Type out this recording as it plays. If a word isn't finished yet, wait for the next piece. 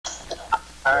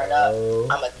turn up.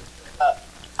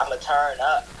 I'ma turn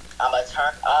up. I'ma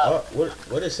turn up. Oh,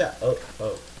 what is that? Oh.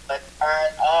 I'ma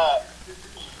turn up.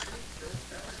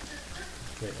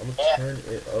 Wait, I'm gonna turn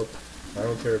it up. I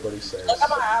don't care what he says. Look at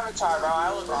my avatar, bro.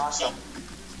 I look awesome.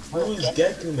 Who is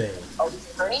Geku Man? Oh,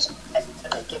 Bernie's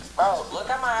bro, look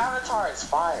at my avatar. It's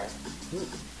fire.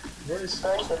 What is?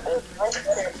 Bernie's better. Much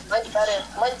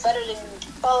better than you,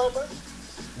 follow.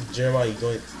 Jeremiah, you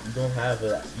don't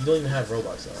even have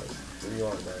Roblox on. What are you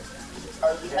on, man?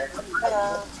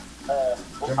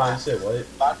 Jeremiah, you said what?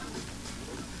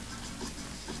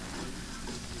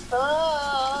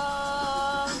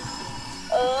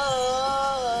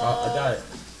 I got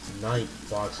 9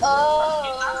 boxes. I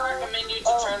recommend you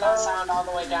to turn that sound all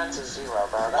the way down to 0,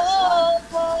 bro.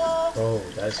 That's not. Bro,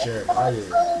 that's Jeremiah.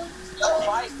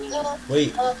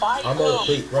 Wait,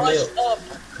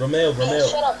 Romeo.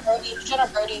 Shut up,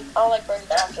 Brody. I don't like Brody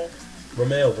talking.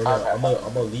 Romeo. Okay. I'm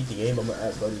gonna leave the game. I'm gonna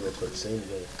add Brody real quick. Same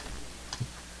game.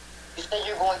 You said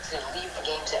you're going to leave the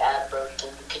game to add Brody, then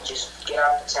you could just get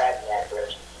off the tab and add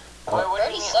Brody.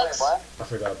 Brody sucks. What? I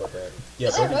forgot about that. Yeah,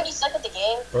 Doesn't Brody suck at the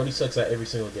game? Brody sucks at every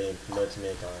single game. No to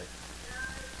mankind.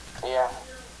 Yeah.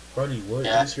 Brody, what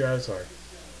is your avatar?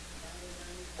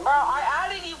 Bro, I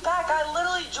added you back. I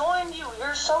literally joined you.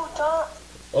 You're so dumb.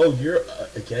 Oh, you're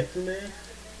a Geku Man?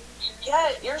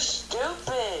 Yeah, you're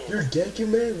stupid. You're Geku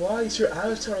Man? Why is your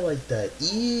avatar like that?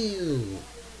 Ew.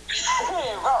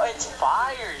 Bro, it's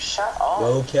fire. Shut up.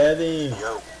 Yo, Kevin.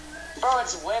 Yo. Bro,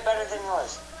 it's way better than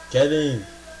yours. Kevin.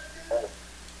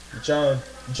 You trying to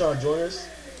join us?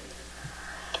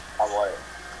 I want it.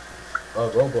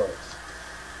 Roblox.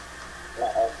 Bro,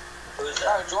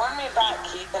 join me back,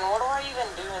 Keith. And what do I even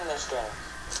do in this game?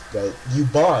 Bro, you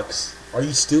box. Are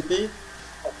you stupid?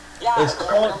 Yeah, it's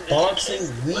called Boxing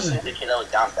League. Listen, the kid that was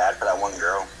down bad for that one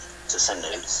girl to send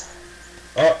nudes.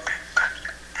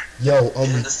 Yo,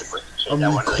 I'm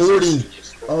recording.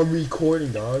 I'm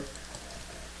recording, dog.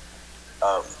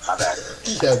 Oh, my bad.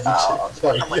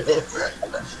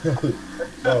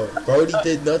 No, Brody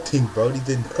did nothing. Brody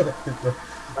did nothing.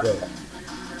 Yo.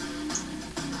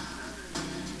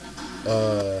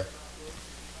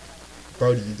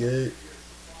 Brody, you good?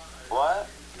 What?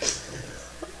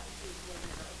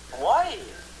 What?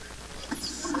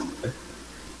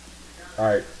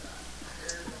 Alright.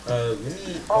 Let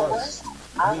me box.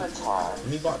 Avatar. Let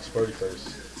me box Brody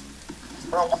first.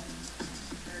 Bro,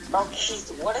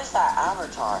 Keith, what is that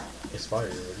avatar? It's fire.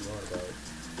 What do you want about it?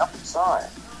 No, sorry.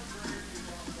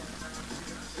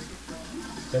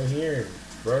 Come here.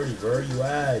 Brody, where are you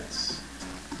at?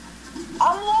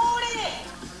 I'm loading!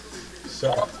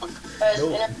 So,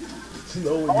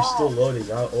 no, you're still loading.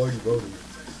 I already loaded.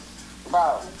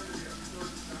 Bro.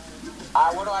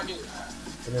 What do I do?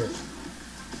 Come here.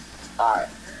 Alright.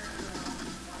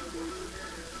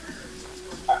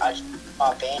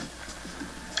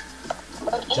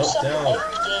 Jump down.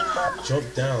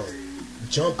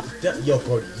 Jump down. Yo,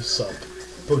 Brody, you suck.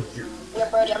 Brody, Yeah,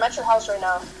 Brody, I'm at your house right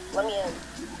now. Let me in.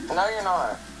 No, you're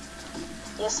not.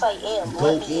 Yes, I am.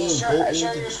 Go in.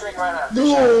 Share your screen right now.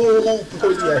 No,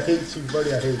 Brody, I hate you.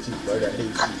 Brody, I hate you. Brody, I hate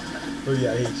you. Brody,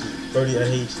 I hate you. Brody, I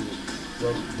hate you.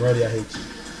 Brody, I hate you. Brody, I hate you.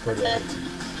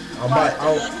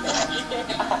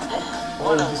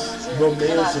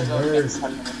 Romeo's a nerd.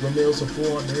 Romeo's a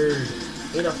full-on nerd.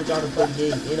 And I forgot to play the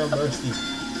game. And I'm rusty.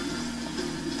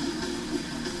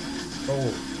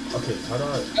 Oh, okay. How do I?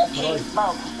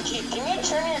 Keith, can you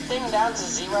turn your thing down to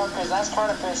 0? Because that's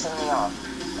kind of pissing me off.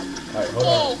 Alright, hold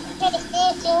on. Can you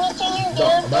turn your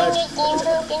down to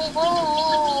 0? Can you turn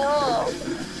me off?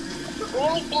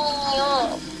 Really turn me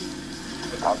off.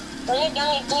 Turn it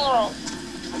down to 0.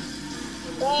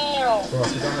 Bro, I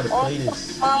forgot how to play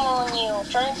this. Mama on you.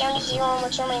 Turn it down to 0. I'm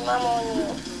gonna turn my mama on you.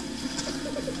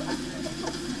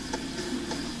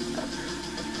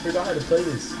 I forgot how to play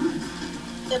this.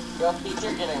 Yo, Keith,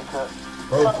 you're getting cooked.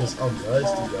 Bro, because I'm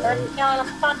rusty, bro. Turn it down. I'm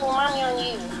fucking mommy on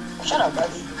you. Shut up,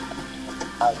 buddy.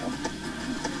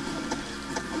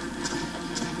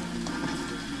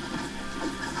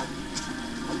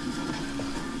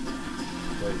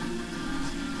 Wait.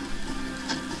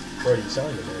 Brody, you sound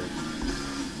like a nerd.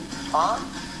 Huh?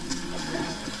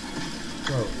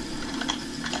 Bro.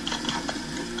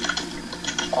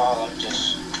 Oh, I'm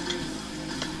just...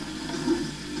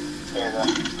 There you go.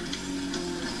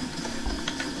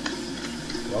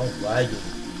 Well, I'm lagging.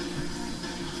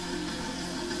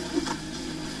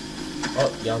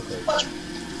 Oh, yeah, I'm good.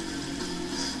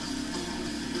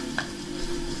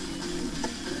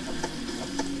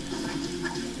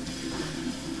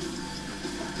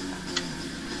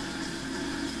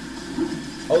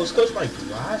 Oh, it's because my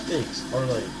graphics are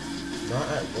like not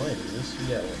at 1. It needs to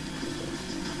be at 1.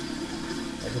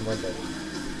 I can run better.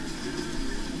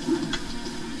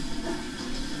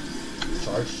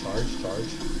 Charge.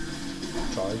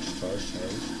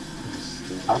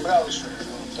 I forgot which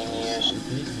thing he is.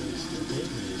 He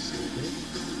is stupid.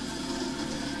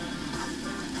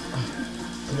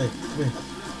 Come in.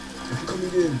 I'm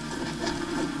coming in.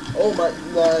 Oh my,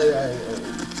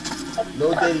 no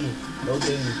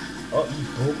Diddy. Oh, you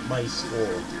broke my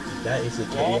score. That is a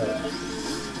KO.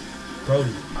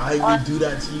 Brody, I will do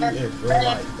that to you in real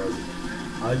life, Brody.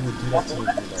 I will do that to you in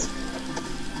real life.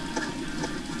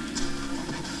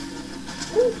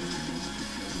 Woo.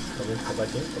 Come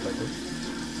back in.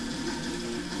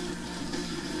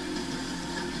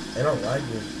 And I'm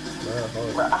lagging.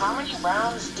 How many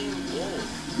rounds do you get?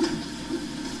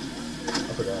 I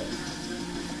forgot.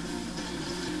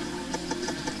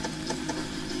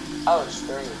 Oh, it's 3.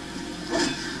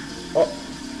 Oh.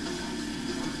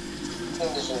 I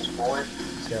think this is 4.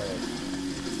 Yeah.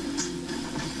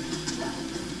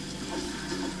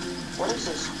 What is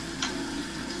this?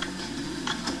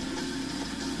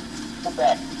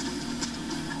 Okay.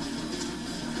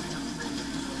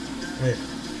 Come here.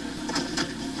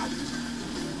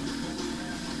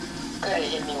 Could've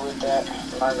hit me with that,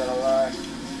 I'm not gonna lie.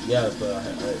 Yeah, but I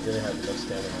didn't have enough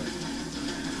stamina.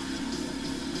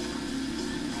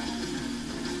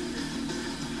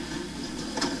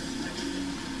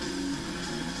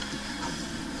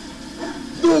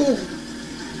 No!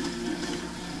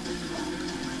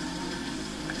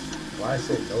 Why I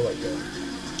say no like that?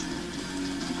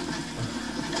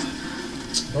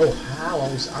 Bro, how? I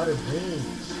was out of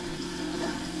range.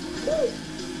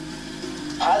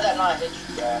 How did that not hit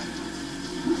you, guy?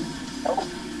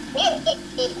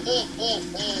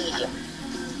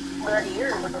 Brody,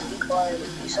 you're gonna be quiet.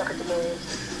 You suck at the game.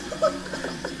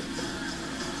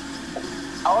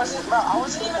 I wasn't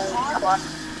even talking.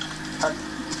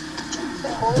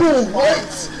 Bro,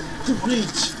 what?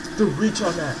 The reach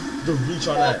on that.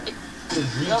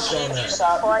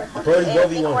 Brody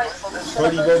 1v1.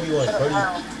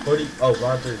 Brody, oh,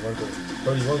 round 3.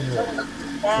 Brody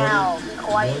 1v1. Now, be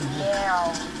quiet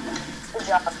now. Good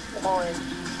job, boy.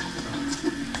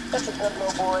 Such a good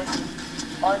little boy,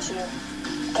 aren't you?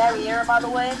 Carrier, by the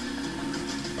way.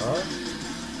 Huh?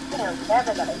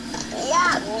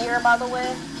 Yeah, mirror, by the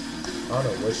way. I don't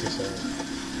know what she's saying.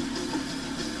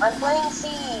 I'm playing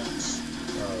Siege.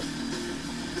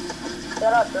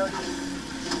 Shut up, Brody.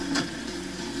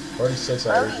 Brody sucks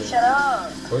at Brody, everything. shut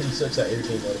up. Brody sucks at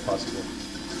everything that is possible.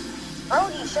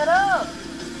 Brody, shut up.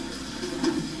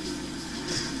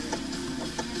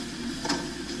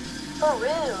 So rude.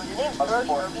 Your name's Brody,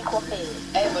 bro. Be quiet.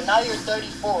 Hey, but now you're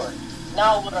 34.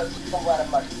 Now what are you talking about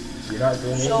money? You're not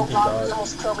doing So anything, probably dog.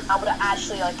 almost killed me. I would have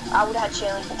actually, I would have had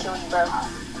challenge to kill you, bro.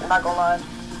 I'm not gonna lie.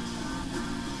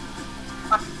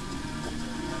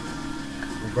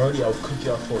 Brody, I'll cook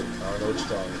you off for it. I don't know what you're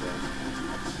talking about.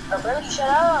 Bro, Brody, shut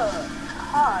up.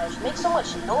 Gosh, make so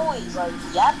much noise. Like,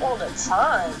 yap all the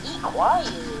time. Be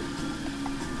quiet.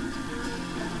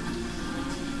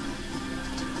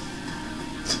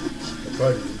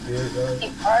 Brody, you good, dog?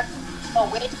 Hey, Bart. Oh,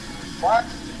 wait. Bart.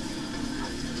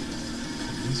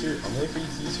 I'm waiting for you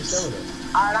to use your stamina.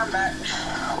 Alright, I'm back.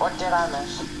 What did I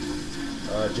miss?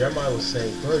 Jeremiah was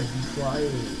saying, Brody, be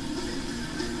quiet.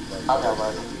 Like, Okay,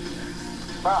 buddy.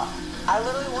 Bro, I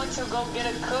literally went to go get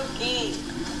a cookie.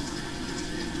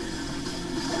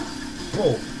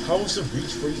 bro, how was the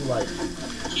reach for you like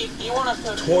You want a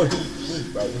cookie? 20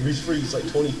 feet, bro? The reach for you is like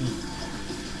 20 feet.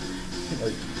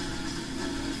 Like,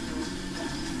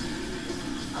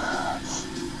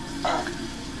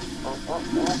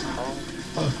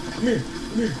 come here,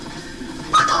 come here.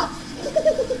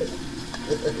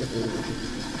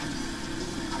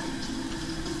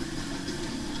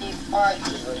 Alright, you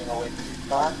just running away.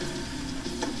 Huh?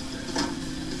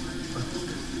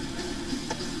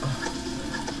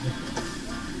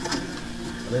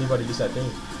 And anybody use that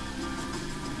thing?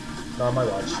 Not on my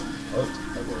watch. Oh,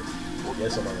 okay.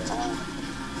 Yes, on my watch.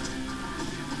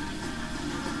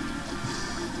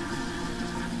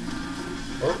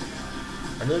 Oh,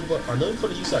 I know you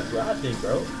put to use that grab thing,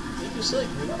 bro. Think you're slick.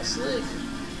 You're not slick.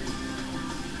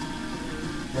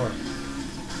 Come on.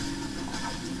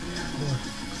 Come on.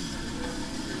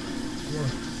 Come on.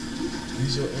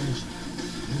 Use your energy.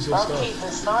 Use your stuff. Okay,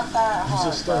 it's not that hard. Use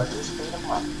your stuff. Just beat him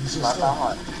up. Use It's your not that stuff.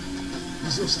 hard.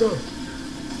 Use your stuff.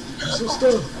 Use your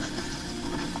stuff.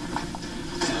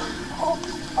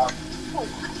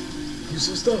 Use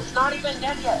your stuff. It's not even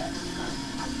dead yet.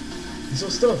 Use your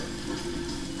stuff.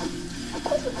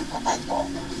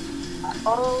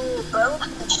 Oh, bro,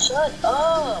 shut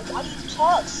up. Why do you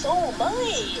talk so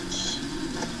much?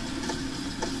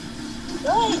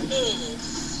 Goodness.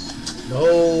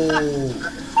 No.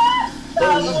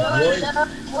 Bro, he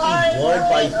won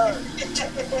by.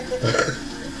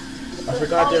 I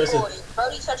forgot there was a.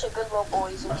 Brody's such a good little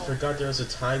boy. I forgot there was a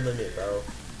time limit, bro.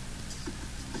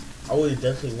 I would have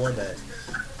definitely won that.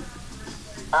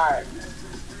 Alright.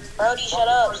 Brody, shut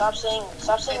up. Stop saying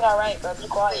alright, bro. Be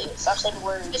quiet. Stop saying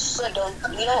words.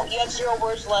 You have 0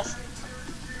 words left.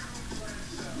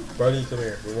 Brody, come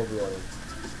here. We won't be running.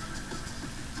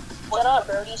 Shut up,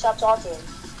 Brody. Stop talking.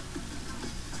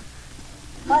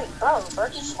 Right, bro.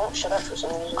 Brody just won't shut up for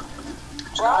some reason.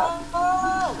 Bro!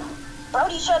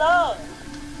 Brody, shut up!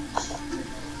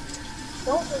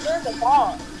 Don't deserve the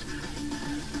ball.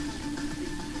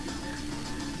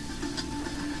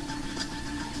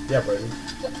 Yeah, Brody.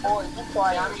 Good boy, be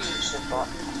quiet. I'm using shit, bro.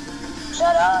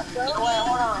 Shut up, Brody. Wait,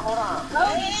 hold on.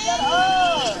 Brody, shut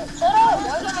up! Shut up,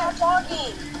 Brody, stop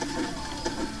talking.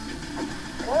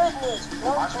 Goodness,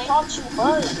 bro, you talk too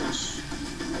much.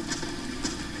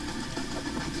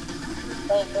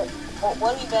 Hey,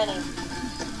 what are you betting?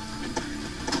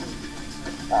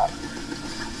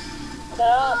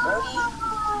 Shut up, Brody.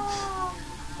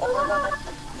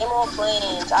 Emerald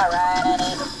Plains, alright.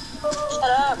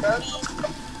 Shut up, Brody.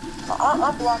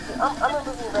 I'm blocking. I'm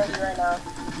removing Brody right now.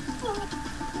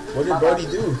 What did Brody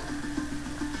do?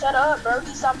 Shut up, Brody.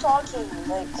 Stop talking.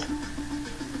 Like,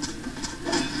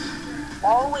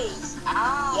 always.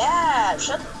 Ow. Yeah.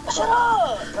 Shut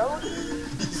up, Brody.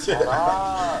 Shut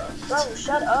up. Bro,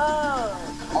 shut up.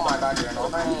 Oh my god, you're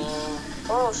annoying.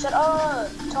 Bro, shut up.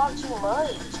 You talk too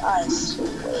much. I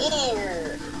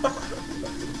swear.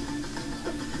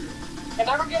 I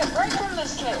never get a break from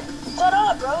this kid. Shut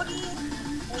up, Brody.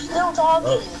 You're still talking.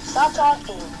 Oh. Stop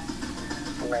talking.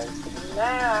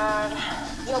 Man.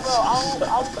 Yo, bro, I'll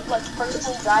like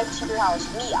personally drive to your house.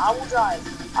 I will drive.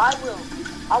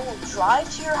 I will drive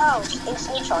to your house and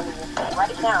snitch on you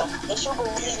right now. And she'll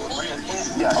believe me.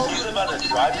 Yeah, he's about to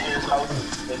drive to your house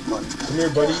and fun. Come here,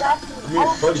 buddy. Come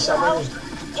here, Brody. Stop running.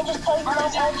 And just tell your mom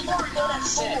all you do at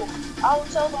school. I will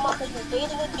tell the mom that you're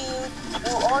dating a dude,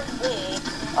 you aren't gay.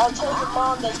 I'll tell your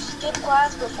mom that you skipped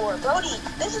class before. Brody,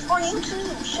 this is for you too.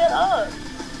 Shut up.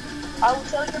 I will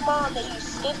tell your mom that you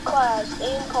skipped class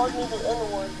and called me the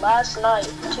N-word last night,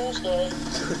 Tuesday.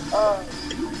 Bro.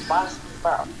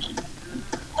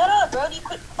 Shut up, Brody.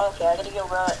 Quit. Okay, I gotta go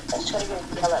run. I just gotta go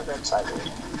yell at Red Tiger.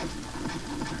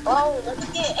 Oh, let me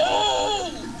get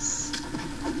Ace.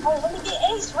 Oh, let me get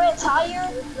Ace, Red Tiger.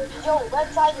 Yo,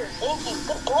 Red Tiger, thank you.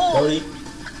 Good game. Brody,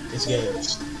 it's game.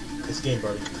 It's game,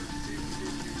 Brody.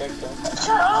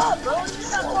 Shut up, bro. You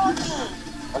stop talking.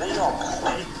 What are you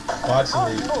doing? Boxing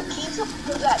league. No, keep up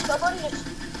that. Somebody just...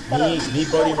 Me,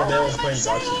 Brody, and Romeo is playing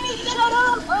boxing. Shut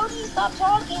up, Brody. Stop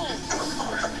talking.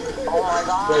 Oh my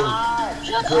god.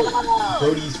 Shut up.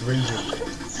 Brody's raging.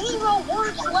 0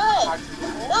 words left.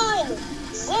 None.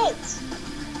 Zit.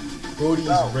 Brody's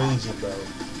raging, bro.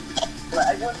 But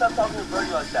I can't stop talking to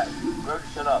Brody like that. Brody,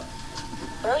 shut up.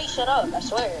 Brody, shut up. I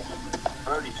swear.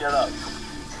 Brody, shut up.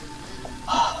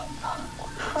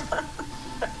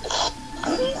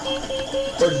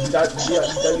 Brody, you got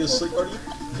you asleep, Brody?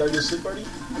 You got you asleep, Brody?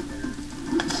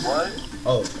 What?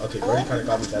 Oh, okay. Brody kind of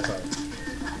got me that time.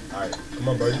 Alright, come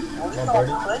on, Brody. Come on,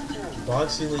 Brody.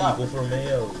 Boxing league, go for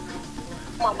Romeo.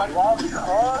 Come on, buddy.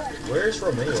 Where's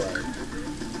Romeo at?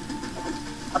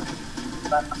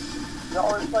 Y'all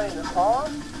always playing the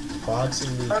song?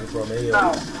 Boxing league with Romeo.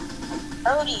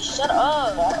 Brody, shut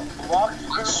up.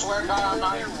 I swear to God, I'm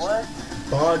not here. What?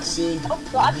 Boxing Oh,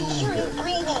 I can hear you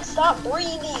breathing. Stop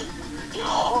breathing.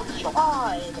 Oh,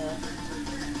 God.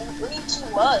 You breathe too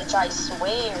much, I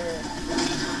swear.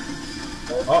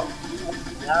 Oh,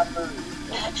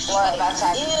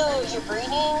 Like, ew, you're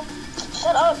breathing?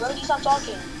 Shut up, Brody. Stop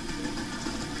talking.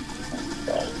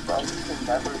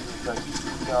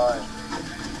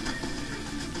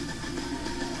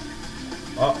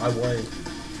 oh, I won.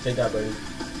 Take that, Brody.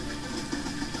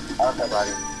 Okay,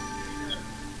 buddy.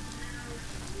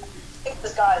 I think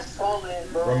this guy's swollen,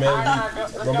 bro.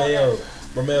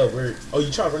 Romeo, where? Oh,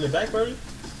 you trying to run it back, Brody?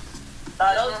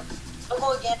 Don't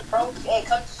go again, bro. Hey,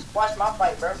 come watch my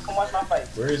fight, bro. Come watch my fight.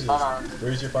 Where is it?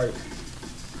 Where's your fight?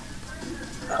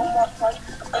 Come watch my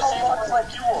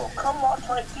duel. Come watch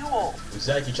my duel.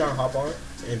 Zach, you trying to hop on?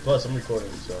 And plus, I'm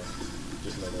recording, so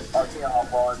just know that. I can't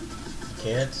hop on. You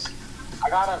can't? I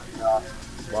gotta.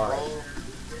 Why?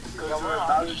 Because we're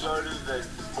about to go to the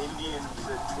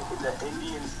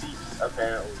Indian seats,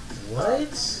 apparently.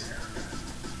 What?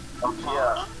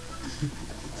 Yeah.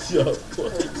 Yo,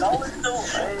 what? Y'all are so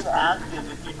inactive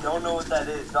if you don't know what that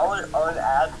is. Y'all are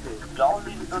unactive. Y'all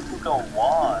need to go take a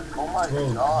walk. Oh my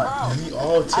god. We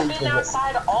all I've take been a walk.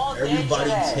 outside all day Everybody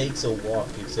today. takes a walk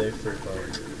except for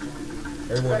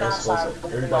Everybody else goes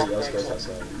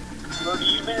outside. Brody,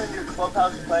 you've been in your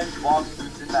clubhouse playing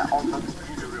boxes in that on the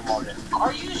computer room all day.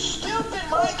 Are you stupid?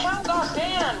 My account got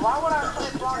banned. Why would I play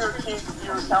blocks?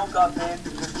 Your account got banned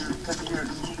because you're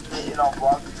hitting on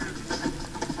blocks.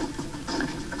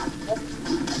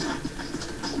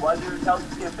 Why did your account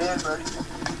get banned, Brody?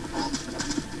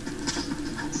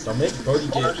 Don't make Brody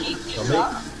get.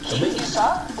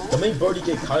 Don't make Brody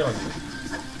get Kai on you.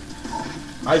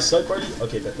 I suck, Brody.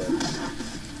 Okay, bet that.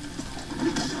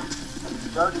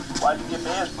 Brody, why'd you get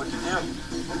banned? What'd you do?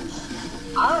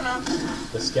 I don't know.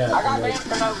 The scat. I got banned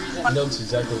for no reason. He knows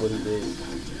exactly what he did.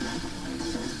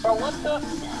 Bro, what the?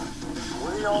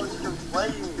 What are y'all even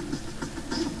playing?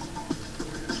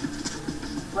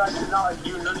 Bro, you're not like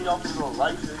you. None of y'all feel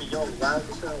life in me. Yo, guys.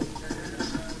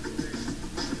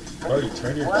 Brody,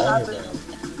 turn your volume down.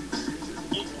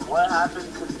 What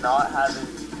happened to not having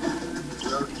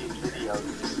Brody in videos?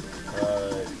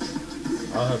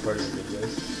 I'll have Brody in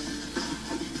videos.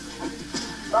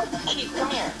 Bro, Keith, come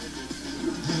here.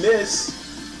 You miss.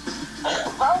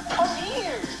 Bro, come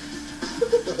here.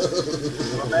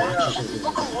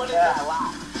 What is that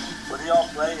laugh? What are y'all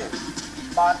playing?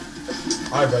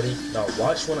 Alright, buddy. Now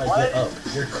watch when I get up.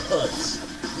 You're cuts.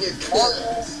 You're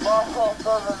cuts.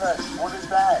 What is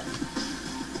that?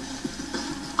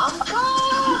 I'm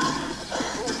gone.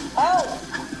 Help.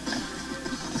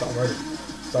 Stop running.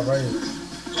 Stop running.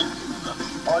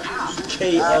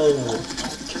 KO.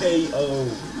 KO.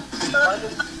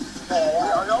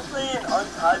 Are y'all playing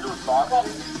Untitled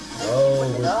Boxing? Oh,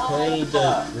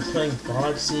 we're playing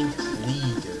Boxing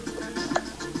League.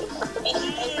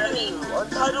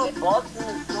 Untitled Boxing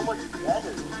is so much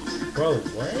better. Bro,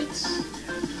 what?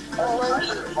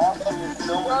 Untitled Boxing is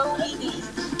so much better.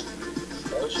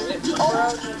 Oh shit.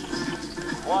 Brody.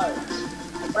 What?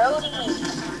 Brody.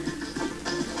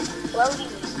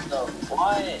 No,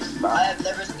 what? I have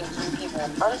never seen two people.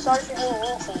 I'm sorry for being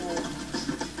mean to you.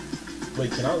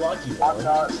 Wait, can I lock you I'm on?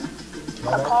 not. Can I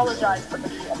lock Apologize,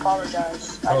 Brody.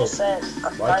 Apologize. I Oh, just said.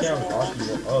 Why can't I lock you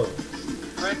on? Oh.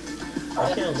 I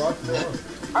can't lock you on.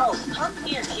 Oh, come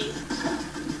here, Keith.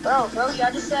 Bro, Brody,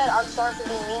 I just said I'm sorry for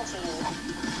being mean to you.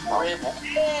 Hey.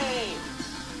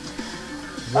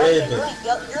 Okay, Red.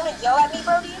 you're gonna yell at me,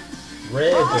 Brody?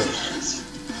 Red.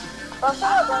 Bro, shut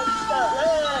up, bro.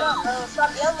 Shut up, bro.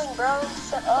 Stop yelling, bro.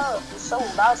 Shut up. You're so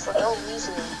loud for no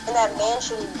reason. And that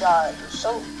mansion you got, you're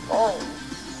so annoying.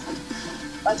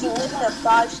 Like you live in a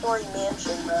 5-story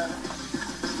mansion, bro.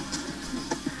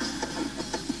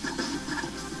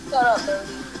 Shut up,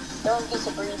 Brody. Don't get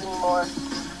to breathe anymore.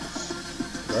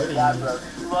 Brody. Yeah, bro.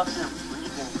 You lost your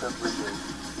breathing privileges.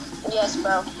 Yes,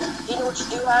 bro. You know what you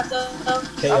do have, though?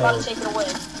 KO. I'm about to take it away.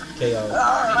 KO. I'm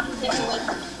about to take away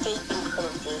from vaping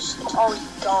privileges. It's already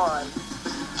gone.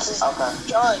 This is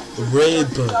done. Rib.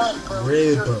 You're done, bro.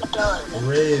 Rib. You're done.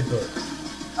 Rib.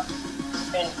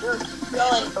 And you're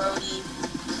done, Brody.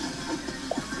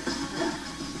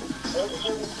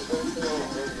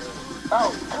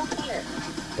 Oh, come here.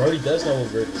 Brody does know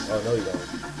what rib is. Oh, no, you don't.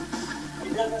 He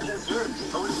doesn't deserve to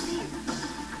know what it means.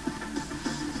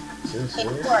 Seriously?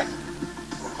 Hey, Clark.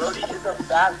 Brody is a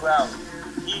background.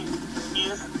 He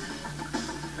is.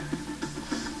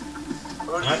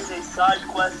 Brody is a side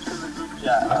quest to the group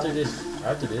chat. After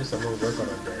this, I'm gonna work on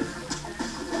Undead.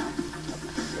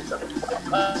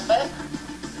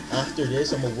 After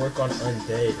this, I'm gonna work on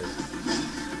Undead.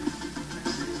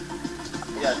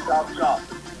 Yeah, stop.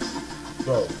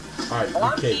 Bro, alright,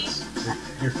 you're cakes.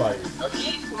 You're fired.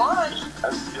 Okay, come on.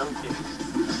 I'm joking.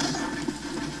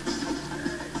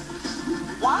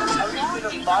 Why am I How are you gonna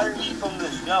walking? fire me from the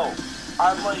show?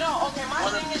 I'm like No, okay, my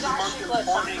one of thing the is most actually glitched.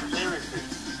 important characters.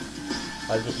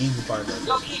 I can easily find that.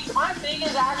 No, Keith, my thing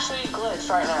is actually glitched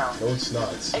right now. No, it's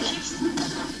not. It keeps.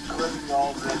 Clicking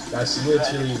all this. That's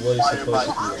literally what it's supposed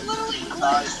to I'm be. literally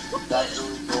Guys, glitched. that's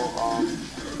really go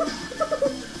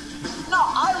No,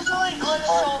 I literally glitched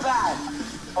so bad.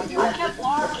 I kept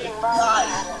walking, bro.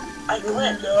 I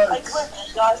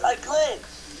glitched. Guys, I glitched.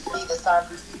 See, this time,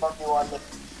 fuck you on me.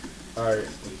 Alright,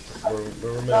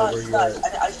 remember where you Guys,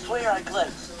 at. I swear I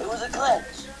glitched. It was a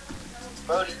glitch.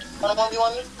 Brody, wanna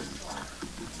 1v1 me?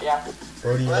 Yeah.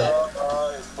 Brody, you're up.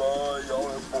 Bye, y'all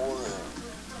are boring.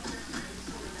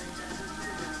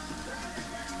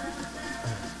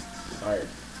 Alright,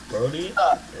 Brody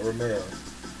and Romeo.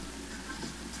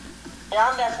 Yeah,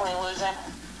 I'm definitely losing.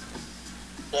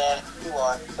 Yeah, you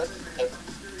are. But, hey,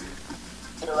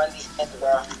 you run these things,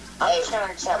 bro. I'm just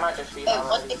gonna accept my defeat Hey,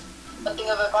 already. one thing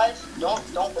of advice, don't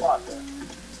block her.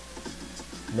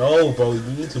 No, bro, you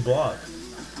need to block.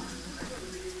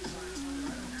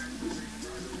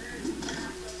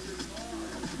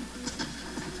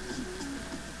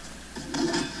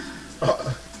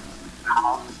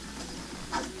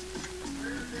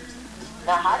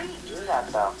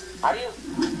 How do you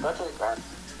go to the ground?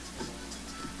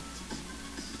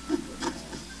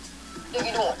 What are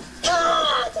you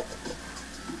doing?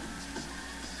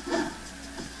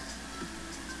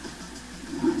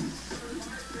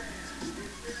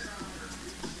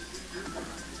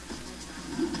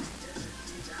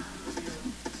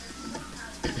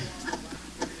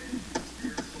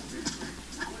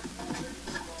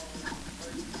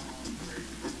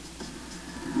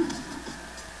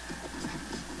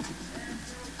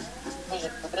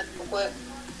 Real quick.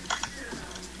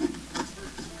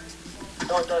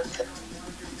 Don't.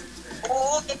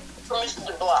 Who gave you permission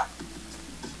to block?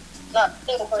 Not a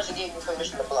single person gave you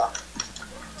permission to block.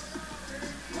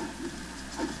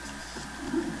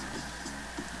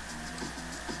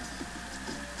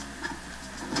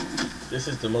 This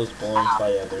is the most boring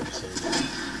fight I've ever seen.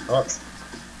 Oh,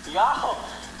 Yo!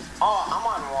 Oh, I'm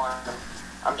on one.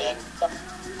 I'm dead.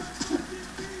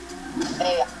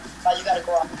 Hey, you gotta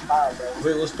go out the fire, bro.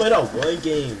 wait, let's play that one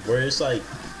game where it's like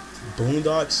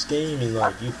Boondocks game and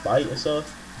like you fight and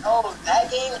stuff. Oh,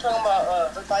 that game you're talking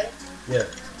about, her fighting? Yeah.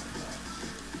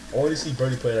 I want to see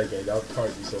Brody play that game. That would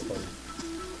probably be so funny.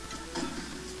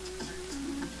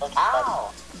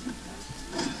 Ow!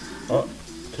 Oh,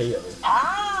 KO.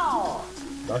 Ow!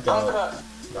 Knockout.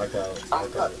 Knockout.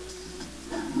 I'm Knockout.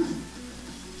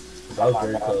 That was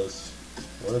very close.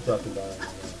 What if I can die right now?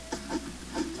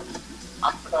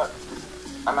 I'm cooked.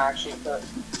 I'm actually cooked.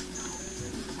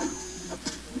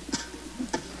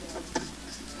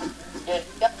 Dude,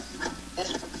 yep. This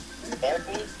married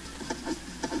me.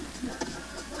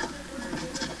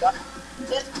 Got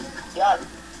this. Got it.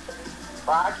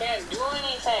 Bro, I can't do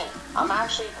anything. I'm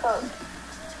actually cooked.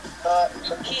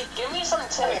 Keith, give me some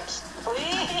tips,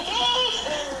 please.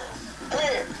 Come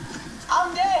here.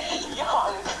 I'm dead,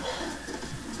 young.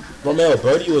 Romeo,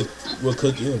 Brody will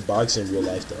cook you in boxing in real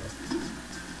life though.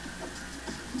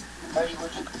 Brody,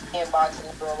 would you in boxing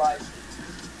in real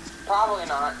life? Probably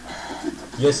not.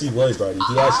 Yes, he would, Brody.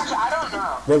 He has. Actually, I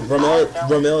don't know.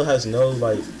 Romeo has no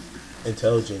like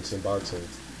intelligence in boxing.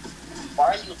 Why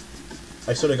are you?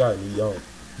 I sort of got you young.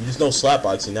 You just know slap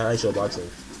boxing, not actual boxing.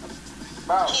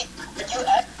 Bro, Keith, if you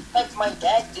act like my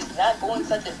dad is not going to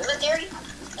the military,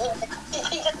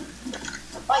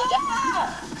 my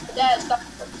dad, stop.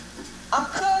 I'm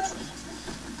cooked.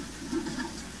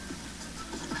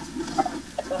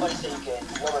 Nobody say you can.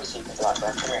 Nobody say you can block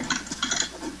that. Come here.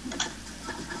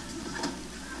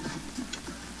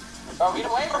 Oh, get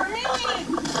away from me.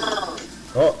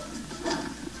 Oh,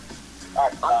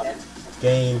 Alright, I'm dead.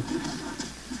 game.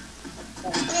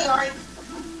 Alright.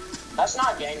 That's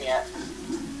not game yet.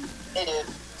 It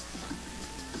is.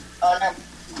 Oh, no.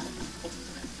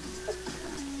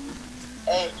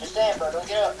 Hey, just stand, bro. Don't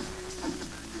get up.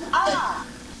 Ah!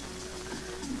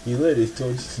 He literally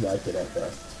told you to knock it out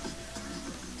there.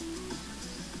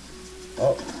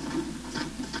 Oh.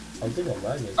 I think I'm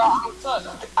lagging. Oh, I'm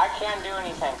cooked. I can't do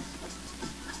anything.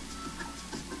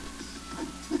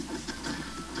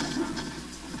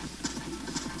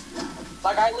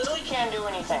 Like, I literally can't do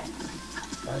anything.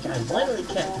 Like, I literally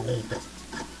can't do anything.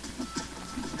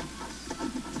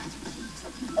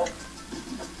 Oh.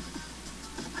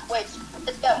 Wait,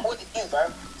 it's got more than you, bro.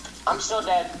 I'm still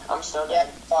dead. I'm still Yeah,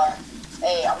 dead. you are.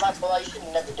 Hey, I'm not gonna lie, you should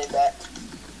have never did that.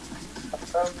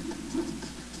 Bro.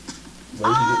 Wait,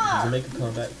 you can make a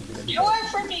comeback. You can make a Get comeback. away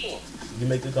from me. You can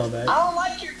make a comeback. I don't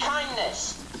like your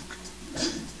kindness.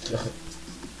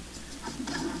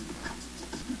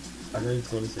 I know he's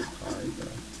going to say hi, bro.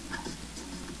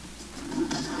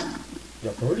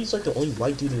 Yo, Brody's like the only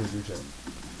white dude in the group chat.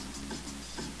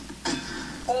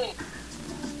 Hey.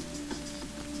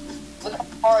 Look how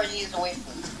far he is away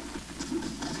from you.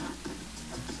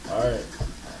 Alright.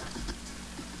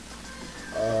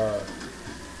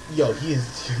 He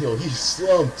is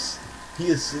slumped. He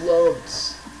is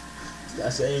slumped.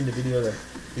 That's the end of the video.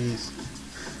 Peace.